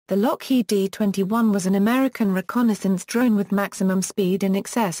The Lockheed D-21 was an American reconnaissance drone with maximum speed in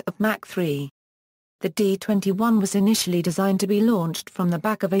excess of Mach 3. The D-21 was initially designed to be launched from the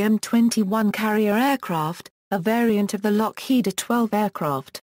back of a M-21 carrier aircraft, a variant of the Lockheed A-12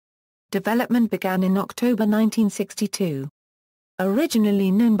 aircraft. Development began in October 1962.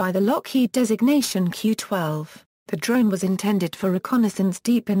 Originally known by the Lockheed designation Q-12, the drone was intended for reconnaissance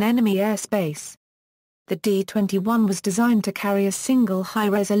deep in enemy airspace. The D-21 was designed to carry a single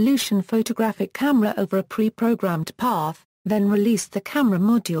high-resolution photographic camera over a pre-programmed path, then release the camera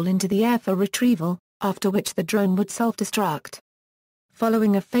module into the air for retrieval, after which the drone would self-destruct.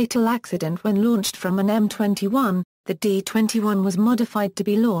 Following a fatal accident when launched from an M21, the D-21 was modified to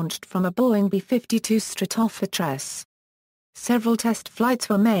be launched from a Boeing B-52 Stratofortress. Several test flights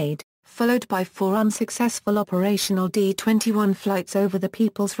were made, followed by 4 unsuccessful operational D-21 flights over the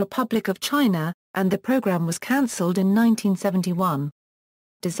People's Republic of China, and the program was cancelled in 1971.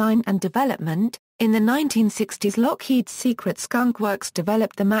 Design and development. In the 1960s, Lockheed's secret Skunk Works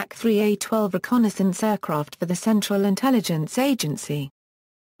developed the Mach 3 A-12 reconnaissance aircraft for the Central Intelligence Agency.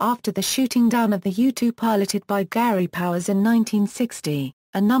 After the shooting down of the U-2 piloted by Gary Powers in 1960,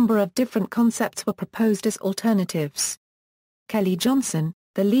 a number of different concepts were proposed as alternatives. Kelly Johnson,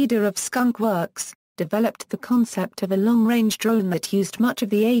 the leader of Skunk Works, developed the concept of a long-range drone that used much of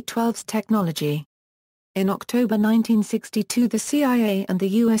the A-12's technology. In October 1962, the CIA and the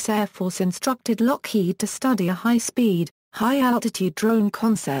U.S. Air Force instructed Lockheed to study a high-speed, high-altitude drone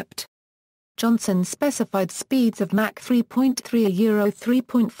concept. Johnson specified speeds of Mach 3.3 Euro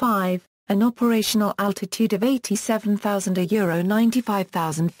 3.5, an operational altitude of 87,000 Euro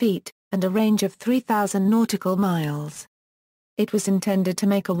 95,000 feet, and a range of 3,000 nautical miles. It was intended to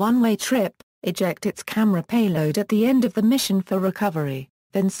make a one-way trip, eject its camera payload at the end of the mission for recovery,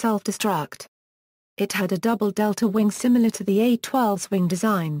 then self-destruct. It had a double delta wing similar to the A-12's wing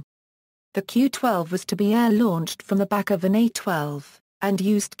design. The Q-12 was to be air-launched from the back of an A-12, and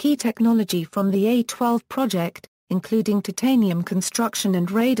used key technology from the A-12 project, including titanium construction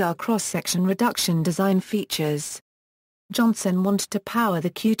and radar cross-section reduction design features. Johnson wanted to power the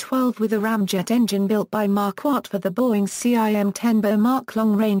Q-12 with a ramjet engine built by Mach for the Boeing CIM-10 Mach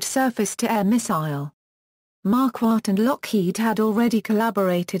long-range surface-to-air missile. Mach and Lockheed had already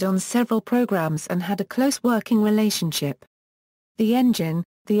collaborated on several programs and had a close working relationship. The engine,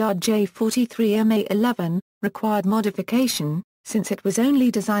 the RJ-43M-A-11, required modification, since it was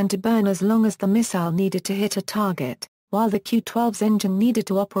only designed to burn as long as the missile needed to hit a target, while the Q-12's engine needed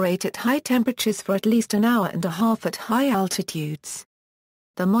to operate at high temperatures for at least an hour and a half at high altitudes.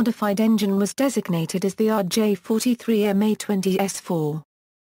 The modified engine was designated as the RJ-43M-A-20S4.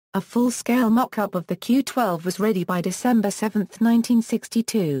 A full-scale mock-up of the Q-12 was ready by December 7,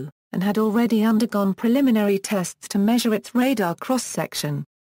 1962, and had already undergone preliminary tests to measure its radar cross-section.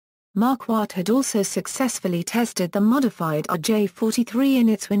 Mach had also successfully tested the modified RJ-43 in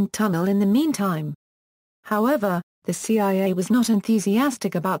its wind tunnel in the meantime. However, the CIA was not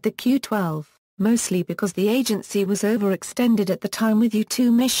enthusiastic about the Q-12, mostly because the agency was overextended at the time with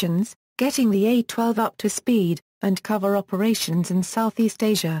U-2 missions, getting the A-12 up to speed, and cover operations in Southeast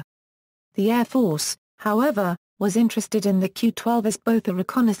Asia. The Air Force, however, was interested in the Q-12 as both a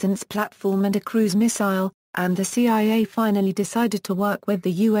reconnaissance platform and a cruise missile, and the CIA finally decided to work with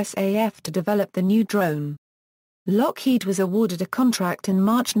the USAF to develop the new drone. Lockheed was awarded a contract in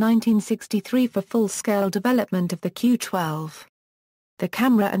March 1963 for full-scale development of the Q-12. The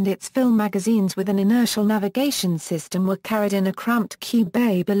camera and its film magazines with an inertial navigation system were carried in a cramped cube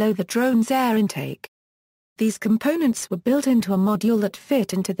bay below the drone's air intake. These components were built into a module that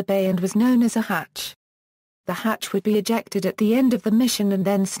fit into the bay and was known as a hatch. The hatch would be ejected at the end of the mission and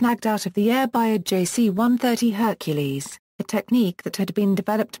then snagged out of the air by a JC-130 Hercules, a technique that had been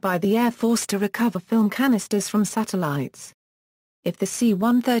developed by the Air Force to recover film canisters from satellites. If the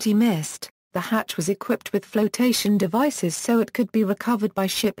C-130 missed, the hatch was equipped with flotation devices so it could be recovered by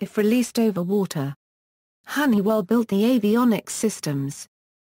ship if released over water. Honeywell built the avionics systems.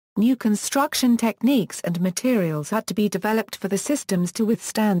 New construction techniques and materials had to be developed for the systems to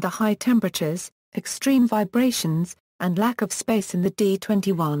withstand the high temperatures, extreme vibrations, and lack of space in the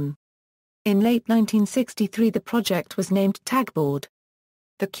D-21. In late 1963 the project was named Tagboard.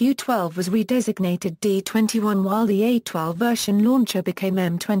 The Q-12 was redesignated D-21 while the A-12 version launcher became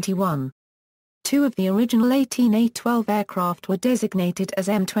M-21. 2 of the original 18 A-12 aircraft were designated as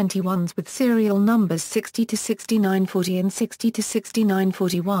M-21s with serial numbers 60 to 6940 and 60 to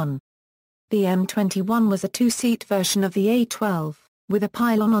 6941. The M-21 was a 2-seat version of the A-12, with a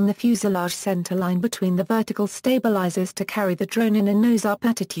pylon on the fuselage centerline between the vertical stabilizers to carry the drone in a nose-up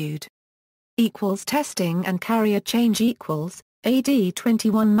attitude. Testing and carrier change. A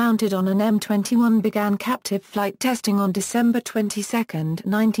D-21 mounted on an M21 began captive flight testing on December 22,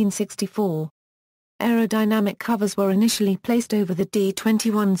 1964. Aerodynamic covers were initially placed over the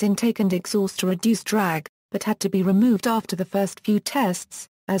D-21's intake and exhaust to reduce drag, but had to be removed after the first few tests,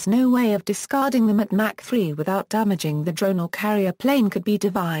 as no way of discarding them at Mach 3 without damaging the drone or carrier plane could be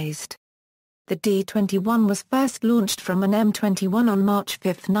devised. The D-21 was first launched from an M21 on March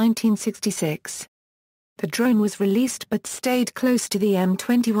 5, 1966. The drone was released but stayed close to the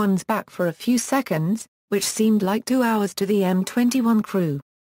M21's back for a few seconds, which seemed like 2 hours to the M21 crew.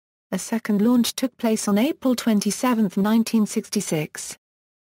 A second launch took place on April 27, 1966.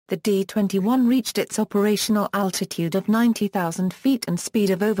 The D-21 reached its operational altitude of 90,000 feet and speed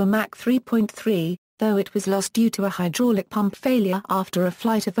of over Mach 3.3, though it was lost due to a hydraulic pump failure after a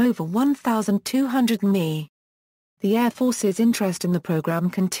flight of over 1,200 mi. The Air Force's interest in the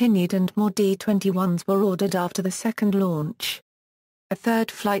program continued and more D-21s were ordered after the second launch. A third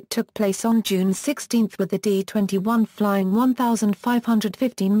flight took place on June 16 with the D-21 flying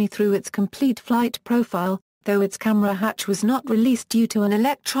 1,515 mi through its complete flight profile, though its camera hatch was not released due to an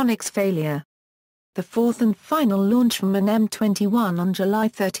electronics failure. The fourth and final launch from an M21 on July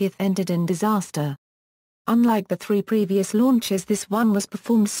 30 ended in disaster. Unlike the 3 previous launches, this one was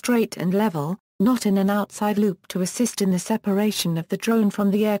performed straight and level, not in an outside loop to assist in the separation of the drone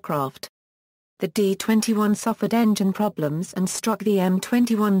from the aircraft. The D-21 suffered engine problems and struck the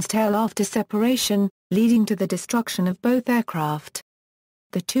M21's tail after separation, leading to the destruction of both aircraft.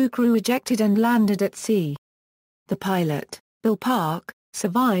 The 2 crew ejected and landed at sea. The pilot, Bill Park,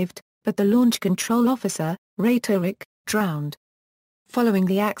 survived, but the launch control officer, Retrieval, drowned. Following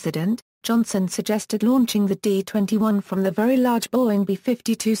the accident, Johnson suggested launching the D-21 from the very large Boeing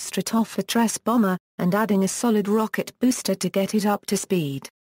B-52 Stratofortress bomber, and adding a solid rocket booster to get it up to speed.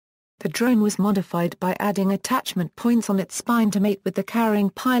 The drone was modified by adding attachment points on its spine to mate with the carrying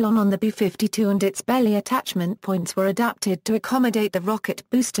pylon on the B-52, and its belly attachment points were adapted to accommodate the rocket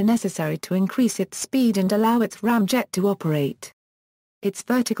booster necessary to increase its speed and allow its ramjet to operate. Its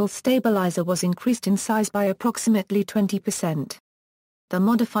vertical stabilizer was increased in size by approximately 20%. The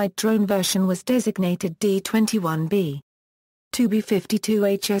modified drone version was designated D-21B. 2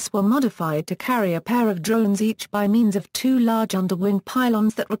 B-52HS were modified to carry a pair of drones each by means of 2 large underwing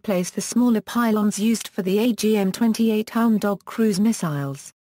pylons that replaced the smaller pylons used for the AGM-28 Hound Dog cruise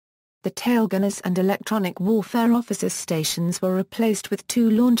missiles. The tailgunners and electronic warfare officers' stations were replaced with 2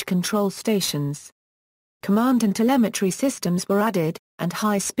 launch control stations. Command and telemetry systems were added, and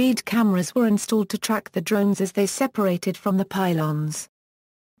high-speed cameras were installed to track the drones as they separated from the pylons.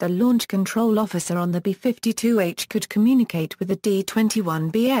 The launch control officer on the B-52H could communicate with the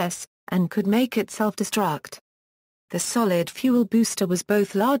D-21BS, and could make it self-destruct. The solid fuel booster was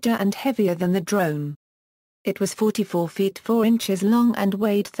both larger and heavier than the drone. It was 44 feet 4 inches long and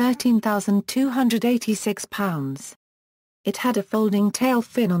weighed 13,286 pounds. It had a folding tail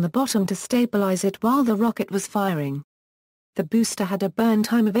fin on the bottom to stabilize it while the rocket was firing. The booster had a burn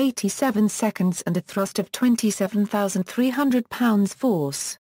time of 87 seconds and a thrust of 27,300 pounds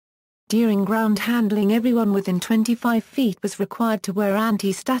force. During ground handling, everyone within 25 feet was required to wear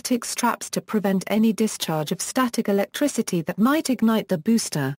anti-static straps to prevent any discharge of static electricity that might ignite the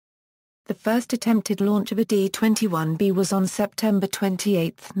booster. The first attempted launch of a D-21B was on September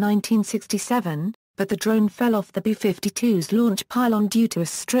 28, 1967, but the drone fell off the B-52's launch pylon due to a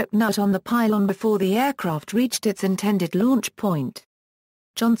strip nut on the pylon before the aircraft reached its intended launch point.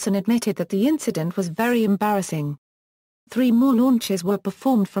 Johnson admitted that the incident was very embarrassing. 3 more launches were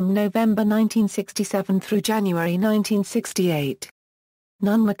performed from November 1967 through January 1968.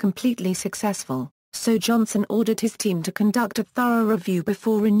 None were completely successful, so Johnson ordered his team to conduct a thorough review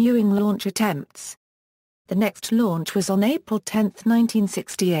before renewing launch attempts. The next launch was on April 10,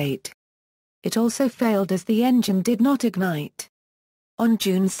 1968. It also failed as the engine did not ignite. On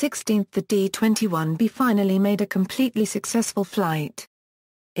June 16 the D-21B finally made a completely successful flight.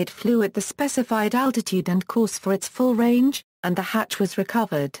 It flew at the specified altitude and course for its full range, and the hatch was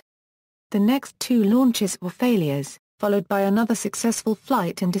recovered. The next 2 launches were failures, followed by another successful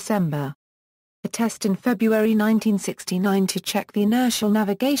flight in December. A test in February 1969 to check the inertial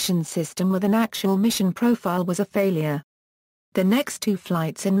navigation system with an actual mission profile was a failure. The next 2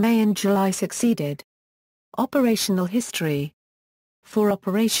 flights in May and July succeeded. Operational history. 4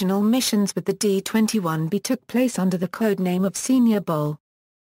 operational missions with the D-21B took place under the codename of Senior Bull.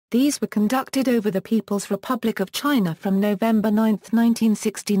 These were conducted over the People's Republic of China from November 9,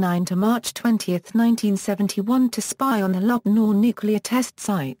 1969 to March 20, 1971 to spy on the Lockheed nuclear test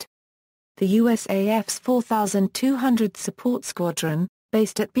site. The USAF's 4,200 Support Squadron,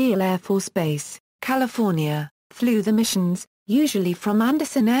 based at Beale Air Force Base, California, flew the missions, usually from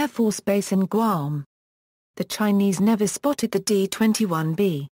Andersen Air Force Base in Guam. The Chinese never spotted the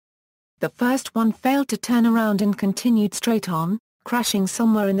D-21B. The first one failed to turn around and continued straight on, crashing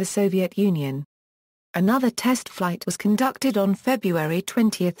somewhere in the Soviet Union. Another test flight was conducted on February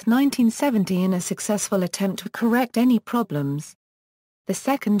 20, 1970 in a successful attempt to correct any problems. The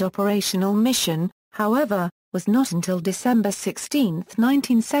second operational mission, however, was not until December 16,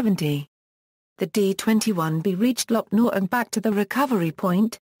 1970. The D-21B reached Lockheed and back to the recovery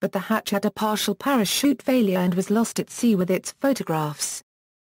point, but the hatch had a partial parachute failure and was lost at sea with its photographs.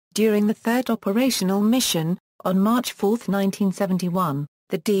 During the third operational mission, on March 4, 1971,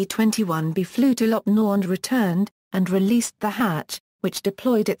 the D-21B flew to Lockheed and returned, and released the hatch, which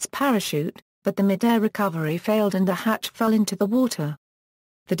deployed its parachute, but the mid-air recovery failed and the hatch fell into the water.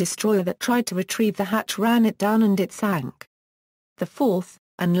 The destroyer that tried to retrieve the hatch ran it down and it sank. The fourth,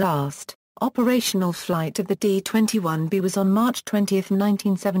 and last, operational flight of the D-21B was on March 20,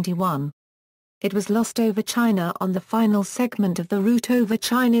 1971. It was lost over China on the final segment of the route over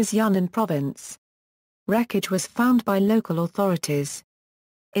China's Yunnan province. Wreckage was found by local authorities.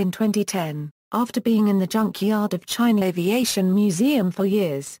 In 2010, after being in the junkyard of China Aviation Museum for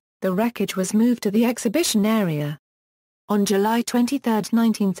years, the wreckage was moved to the exhibition area. On July 23,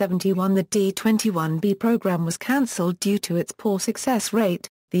 1971, the D-21B program was cancelled due to its poor success rate,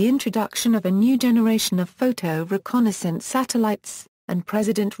 the introduction of a new generation of photo reconnaissance satellites, and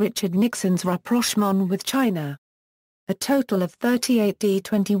President Richard Nixon's rapprochement with China. A total of 38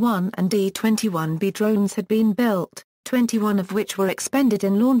 D-21 and D-21B drones had been built, 21 of which were expended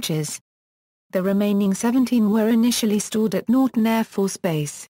in launches. The remaining 17 were initially stored at Norton Air Force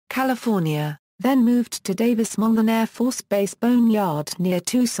Base, California, then moved to Davis-Monthan Air Force Base Boneyard near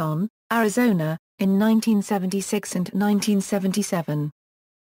Tucson, Arizona, in 1976 and 1977.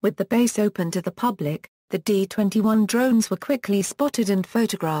 With the base open to the public, the D-21 drones were quickly spotted and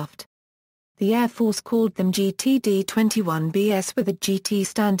photographed. The Air Force called them GT D-21Bs, with a GT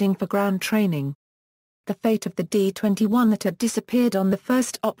standing for ground training. The fate of the D-21 that had disappeared on the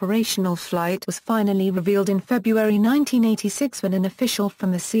first operational flight was finally revealed in February 1986 when an official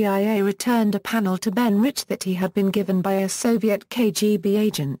from the CIA returned a panel to Ben Rich that he had been given by a Soviet KGB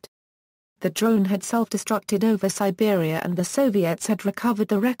agent. The drone had self-destructed over Siberia and the Soviets had recovered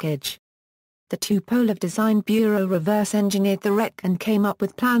the wreckage. The Tupolev Design Bureau reverse-engineered the wreck and came up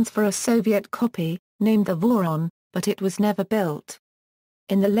with plans for a Soviet copy, named the Voron, but it was never built.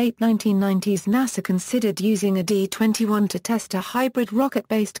 In the late 1990s, NASA considered using a D-21 to test a hybrid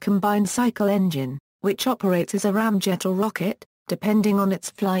rocket-based combined cycle engine, which operates as a ramjet or rocket, depending on its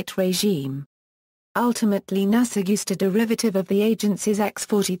flight regime. Ultimately, NASA used a derivative of the agency's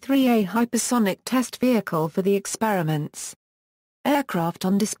X-43A hypersonic test vehicle for the experiments. Aircraft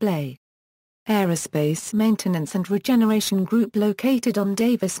on display. Aerospace Maintenance and Regeneration Group located on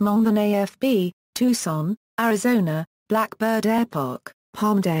Davis-Monthan AFB, Tucson, Arizona, Blackbird Airpark,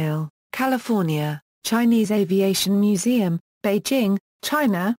 Palmdale, California, Chinese Aviation Museum, Beijing,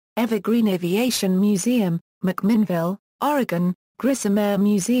 China, Evergreen Aviation Museum, McMinnville, Oregon, Grissom Air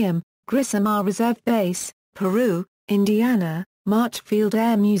Museum, Grissom Air Reserve Base, Peru, Indiana, Mach Field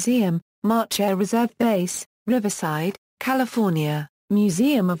Air Museum, Mach Air Reserve Base, Riverside, California,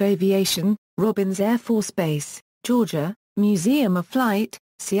 Museum of Aviation, Robbins Air Force Base, Georgia, Museum of Flight,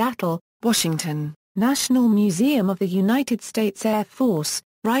 Seattle, Washington, National Museum of the United States Air Force,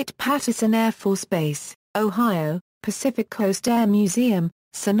 Wright-Patterson Air Force Base, Ohio, Pacific Coast Air Museum,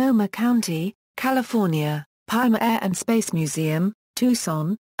 Sonoma County, California, Palmer Air and Space Museum,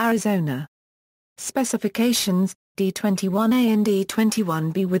 Tucson, Arizona. Specifications: D-21A and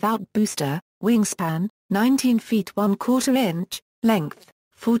D-21B without booster, wingspan, 19 feet 1/4 inch, length,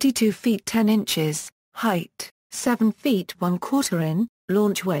 42 feet 10 inches, height, 7 feet 1/4 in,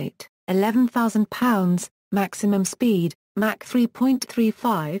 launch weight, 11,000 pounds, maximum speed, Mach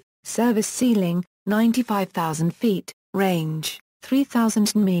 3.35, service ceiling, 95,000 feet, range,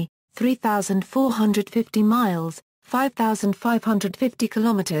 3,000 mi, 3,450 miles, 5,550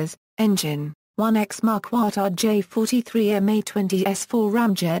 kilometers, engine, 1X Mach Watt J-43M A-20S4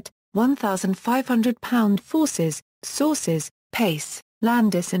 ramjet, 1,500 pound forces, sources, Pace,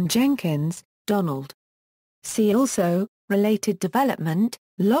 Landis and Jenkins, Donald. See also, related development,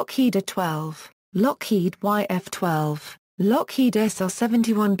 Lockheed A-12, Lockheed YF-12, Lockheed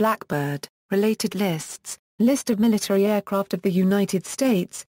SR-71 Blackbird, related lists, list of military aircraft of the United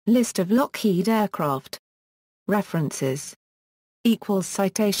States, list of Lockheed aircraft. References.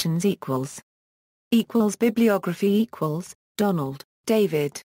 Citations Bibliography Donald,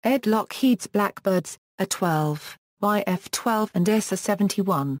 David, ed. Lockheed's Blackbirds, A-12, YF-12 and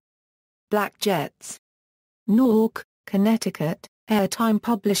SR-71. Black Jets. Nork, Connecticut, Airtime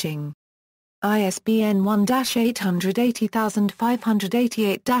Publishing. ISBN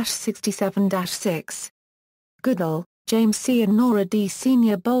 1-880588-67-6. Goodall, James C. and Nora D.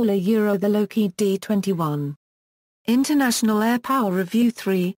 Senior Bowler The Lockheed D-21. International Air Power Review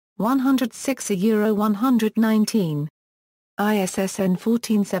 3, 106-119. ISSN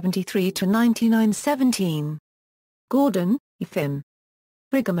 1473-9917. Gordon, Efim.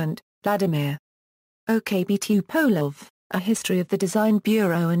 Brigament, Vladimir. OKB Polov, A History of the Design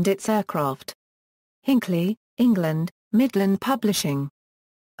Bureau and its Aircraft. Hinckley, England, Midland Publishing.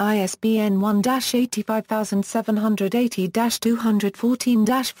 ISBN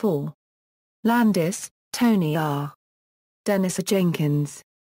 1-85780-214-4. Landis, Tony R. Dennis A. Jenkins.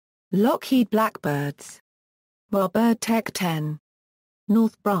 Lockheed Blackbirds. Warbird Tech 10.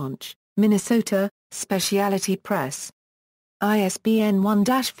 North Branch, Minnesota, Specialty Press. ISBN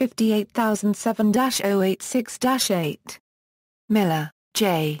 1-58007-086-8. Miller,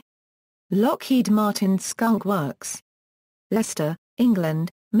 J. Lockheed Martin Skunk Works. Leicester,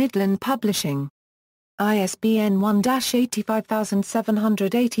 England, Midland Publishing. ISBN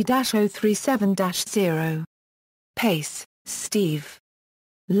 1-85780-037-0. Pace, Steve.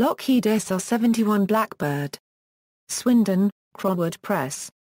 Lockheed SR-71 Blackbird. Swindon, Crowwood Press.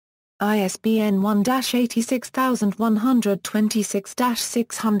 ISBN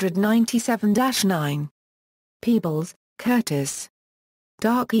 1-86126-697-9. Peebles, Curtis.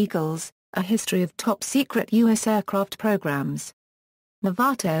 Dark Eagles, A History of Top-Secret U.S. Aircraft Programs.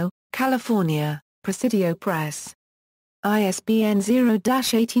 Novato, California, Presidio Press. ISBN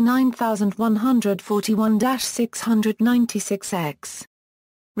 0-89141-696-X.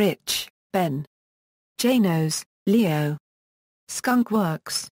 Rich, Ben. Janos, Leo. Skunk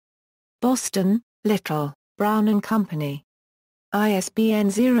Works. Boston, Little, Brown and Company. ISBN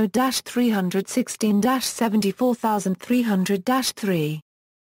 0-316-74300-3.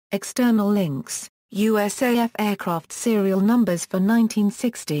 External links, USAF aircraft serial numbers for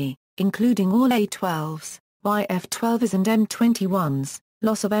 1960, including all A-12s, YF-12s and M-21s,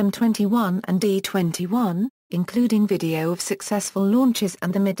 loss of M-21 and D-21, including video of successful launches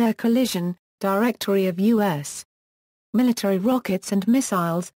and the mid-air collision, Directory of U.S. military rockets and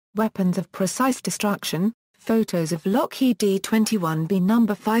missiles, weapons of precise destruction, photos of Lockheed D-21B No.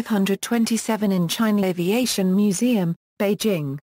 527 in China Aviation Museum, Beijing.